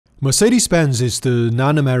Mercedes-Benz is the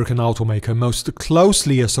non-American automaker most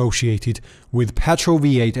closely associated with petrol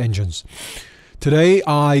V8 engines. Today,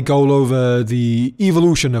 I go over the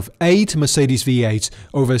evolution of 8 Mercedes V8s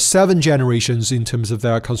over 7 generations in terms of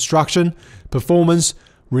their construction, performance,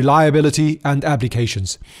 reliability, and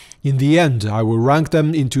applications. In the end, I will rank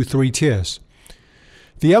them into 3 tiers.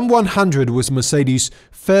 The M100 was Mercedes'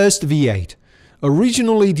 first V8.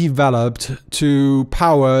 Originally developed to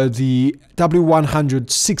power the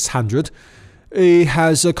W100-600, it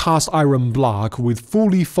has a cast iron block with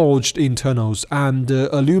fully forged internals and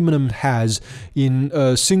aluminum heads in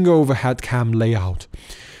a single overhead cam layout.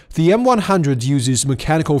 The M100 uses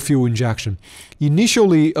mechanical fuel injection,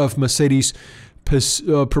 initially of Mercedes'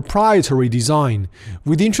 proprietary design.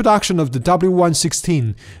 With the introduction of the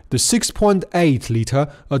W116, the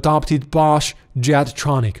 6.8-liter adopted Bosch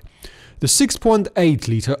Jetronic. The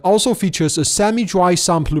 6.8-liter also features a semi-dry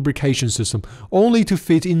sump lubrication system, only to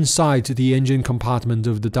fit inside the engine compartment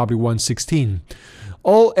of the W116.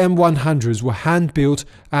 All M100s were hand-built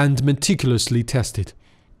and meticulously tested.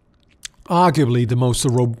 Arguably the most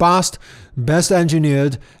robust,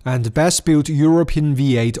 best-engineered, and best-built European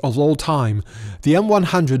V8 of all time, the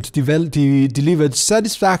M100 delivered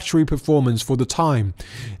satisfactory performance for the time,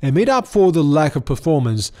 and made up for the lack of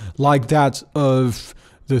performance like that of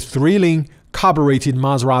the thrilling, carbureted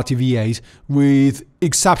Maserati V8 with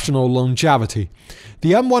exceptional longevity.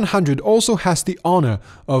 The M100 also has the honor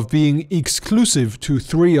of being exclusive to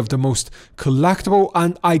 3 of the most collectible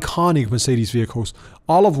and iconic Mercedes vehicles,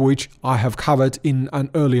 all of which I have covered in an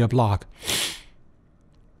earlier blog.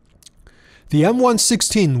 The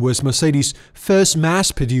M116 was Mercedes' first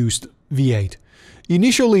mass-produced V8.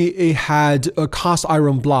 Initially, it had a cast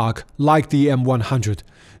iron block like the M100.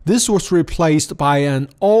 This was replaced by an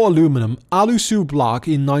all-aluminum Alusu block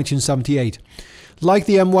in 1978. Like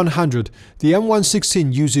the M100, the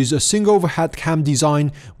M116 uses a single overhead cam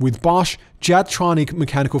design with Bosch Jetronic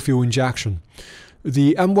mechanical fuel injection.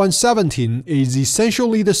 The M117 is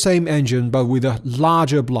essentially the same engine but with a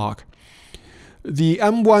larger block. The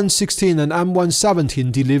M116 and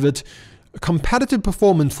M117 delivered competitive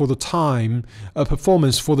performance for the time,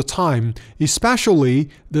 especially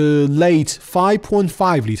the late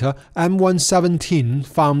 5.5-liter M117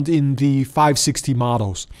 found in the 560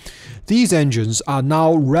 models. These engines are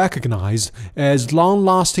now recognized as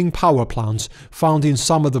long-lasting power plants found in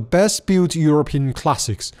some of the best-built European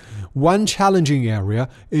classics. One challenging area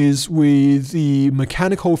is with the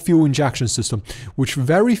mechanical fuel injection system, which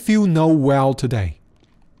very few know well today.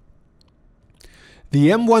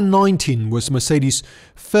 The M119 was Mercedes'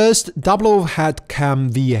 first double-overhead cam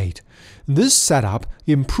V8. This setup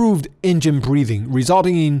improved engine breathing,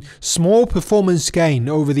 resulting in small performance gain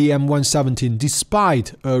over the M117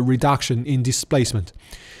 despite a reduction in displacement.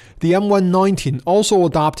 The M119 also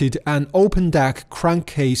adopted an open-deck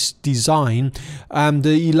crankcase design and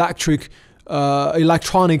the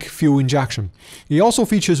electronic fuel injection. It also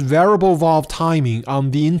features variable valve timing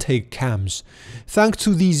on the intake cams. Thanks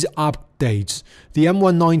to these updates, the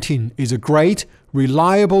M119 is a great,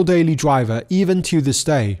 reliable daily driver even to this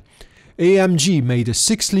day. AMG made a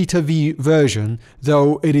 6-liter V version,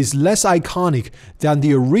 though it is less iconic than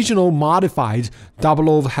the original modified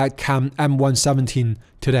double overhead cam M117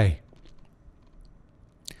 today.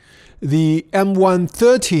 The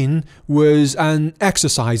M113 was an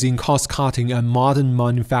exercise in cost-cutting and modern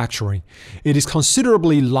manufacturing. It is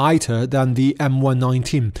considerably lighter than the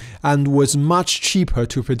M119 and was much cheaper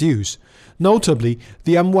to produce. Notably,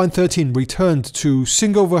 the M113 returned to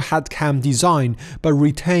single overhead cam design but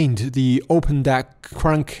retained the open-deck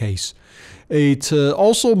crankcase. It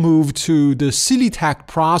also moved to the Silitech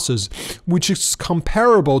process, which is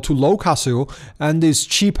comparable to Locasil and is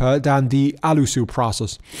cheaper than the Alusu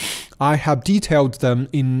process. I have detailed them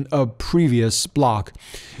in a previous blog.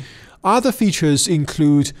 Other features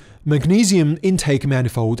include magnesium intake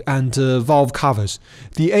manifold and valve covers.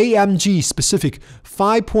 The AMG-specific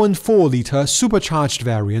 5.4-liter supercharged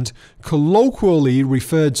variant, colloquially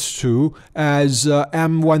referred to as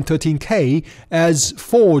M113K, as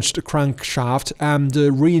forged crankshaft and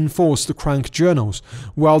reinforced crank journals,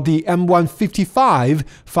 while the M155,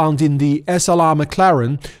 found in the SLR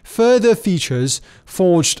McLaren, further features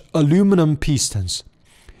forged aluminum pistons.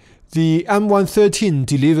 The M113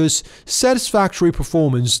 delivers satisfactory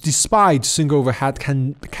performance despite single overhead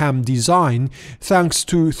cam design thanks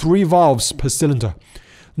to 3 valves per cylinder.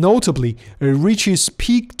 Notably, it reaches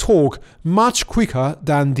peak torque much quicker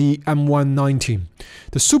than the M119.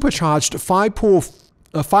 The supercharged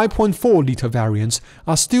 5.4-liter variants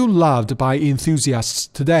are still loved by enthusiasts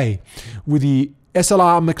today, with the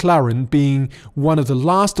SLR McLaren being one of the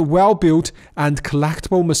last well-built and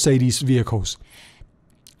collectible Mercedes vehicles.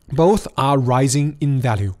 Both are rising in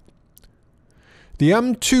value. The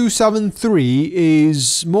M273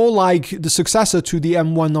 is more like the successor to the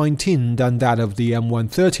M119 than that of the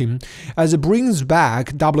M113, as it brings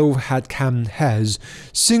back double overhead cam heads,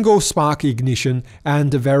 single spark ignition,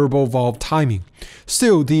 and variable valve timing.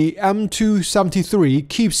 Still, the M273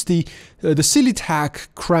 keeps the Silitech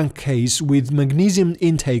crankcase with magnesium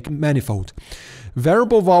intake manifold.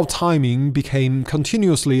 Variable valve timing became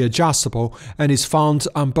continuously adjustable and is found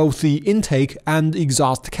on both the intake and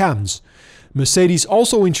exhaust cams. Mercedes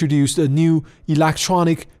also introduced a new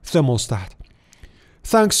electronic thermostat.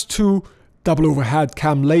 Thanks to double overhead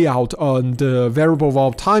cam layout and variable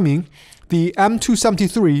valve timing, the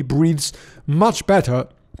M273 breathes much better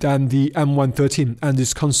than the M113 and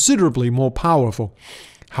is considerably more powerful.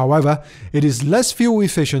 However, it is less fuel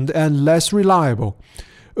efficient and less reliable.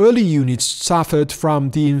 Early units suffered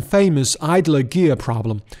from the infamous idler gear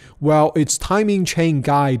problem, while its timing chain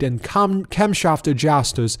guide and camshaft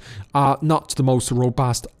adjusters are not the most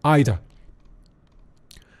robust either.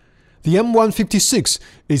 The M156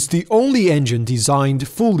 is the only engine designed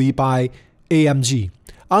fully by AMG.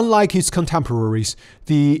 Unlike its contemporaries,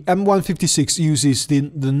 the M156 uses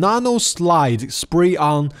the nano-slide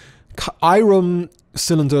spray-on iron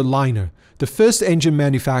cylinder liner, the first engine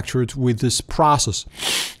manufactured with this process.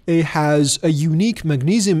 It has a unique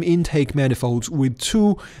magnesium intake manifold with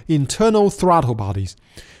two internal throttle bodies.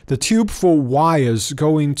 The tube for wires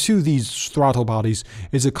going to these throttle bodies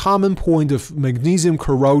is a common point of magnesium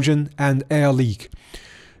corrosion and air leak.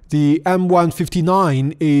 The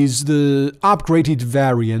M159 is the upgraded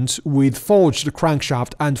variant with forged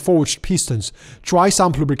crankshaft and forged pistons, dry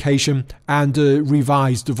sump lubrication, and a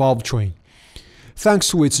revised valve train. Thanks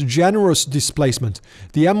to its generous displacement,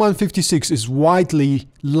 the M156 is widely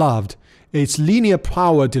loved. Its linear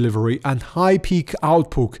power delivery and high peak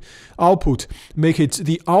output make it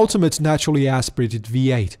the ultimate naturally aspirated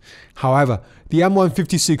V8. However, the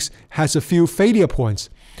M156 has a few failure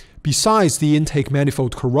points. Besides the intake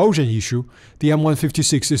manifold corrosion issue, the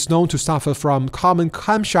M156 is known to suffer from common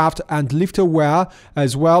camshaft and lifter wear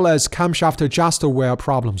as well as camshaft adjuster wear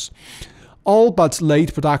problems. All but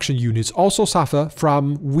late production units also suffer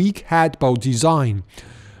from weak head bolt design.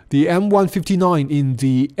 The M159 in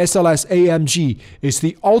the SLS AMG is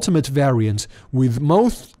the ultimate variant, with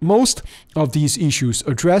most of these issues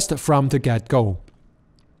addressed from the get-go.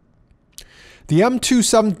 The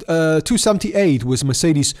M278 was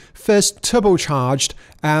Mercedes' first turbocharged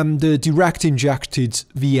and direct-injected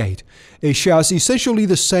V8. It shares essentially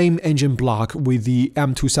the same engine block with the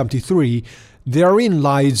M273. Therein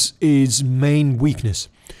lies its main weakness.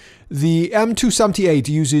 The M278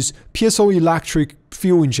 uses piezoelectric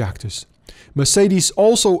fuel injectors. Mercedes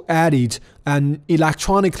also added an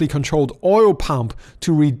electronically controlled oil pump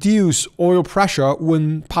to reduce oil pressure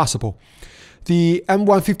when possible. The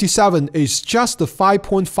M157 is just the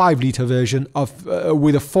 5.5-liter version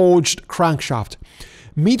with a forged crankshaft.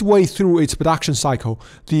 Midway through its production cycle,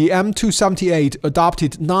 the M278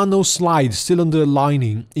 adopted nano-slide cylinder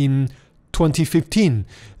lining in 2015.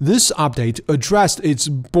 This update addressed its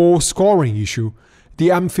bore scoring issue. The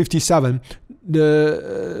M57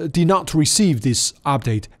 did not receive this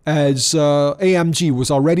update, as AMG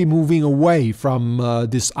was already moving away from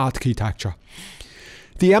this architecture.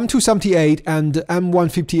 The M278 and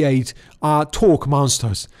M158 are torque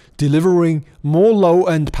monsters, delivering more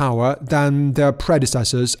low-end power than their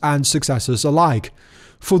predecessors and successors alike.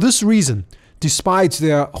 For this reason, despite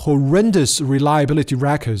their horrendous reliability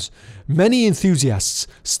records, many enthusiasts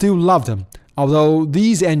still love them, although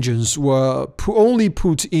these engines were only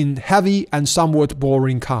put in heavy and somewhat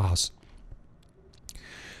boring cars.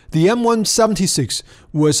 The M176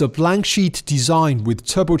 was a blank sheet design with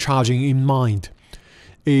turbocharging in mind.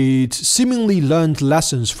 It seemingly learned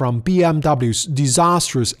lessons from BMW's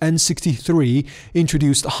disastrous N63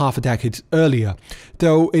 introduced half a decade earlier,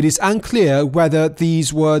 though it is unclear whether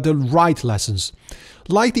these were the right lessons.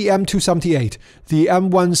 Like the M278, the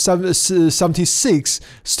M176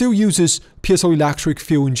 still uses piezoelectric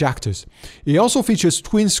fuel injectors. It also features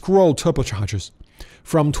twin-scroll turbochargers.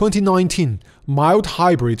 From 2019, mild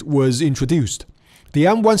hybrid was introduced. The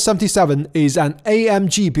M177 is an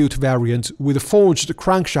AMG-built variant with a forged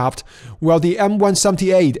crankshaft, while the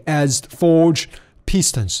M178 has forged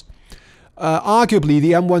pistons. Arguably,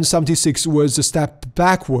 the M176 was a step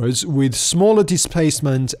backwards with smaller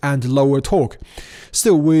displacement and lower torque.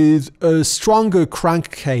 Still, with a stronger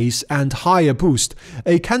crankcase and higher boost,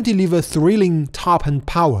 it can deliver thrilling top-end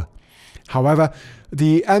power. However,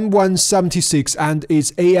 the M176 and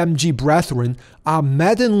its AMG brethren are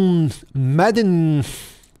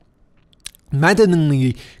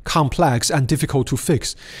maddeningly complex and difficult to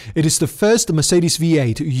fix. It is the first Mercedes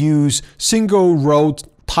V8 to use single-row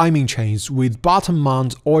timing chains with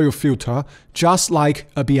bottom-mount oil filter, just like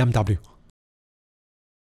a BMW.